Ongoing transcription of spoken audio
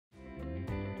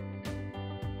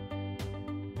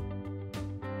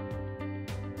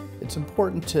It's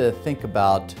important to think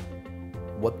about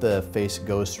what the face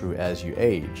goes through as you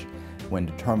age when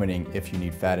determining if you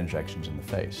need fat injections in the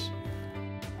face.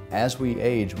 As we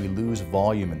age, we lose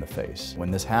volume in the face.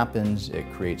 When this happens,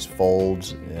 it creates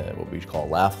folds, what we call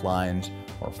laugh lines,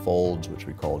 or folds, which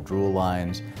we call drool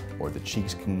lines, or the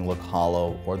cheeks can look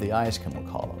hollow, or the eyes can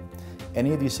look hollow.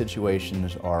 Any of these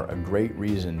situations are a great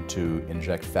reason to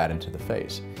inject fat into the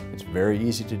face. It's very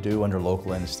easy to do under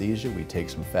local anesthesia. We take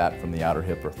some fat from the outer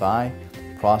hip or thigh,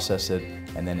 process it,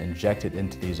 and then inject it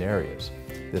into these areas.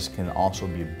 This can also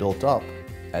be built up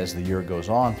as the year goes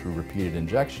on through repeated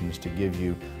injections to give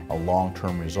you a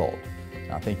long-term result.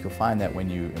 Now, I think you'll find that when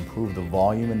you improve the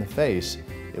volume in the face,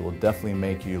 it will definitely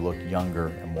make you look younger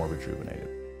and more rejuvenated.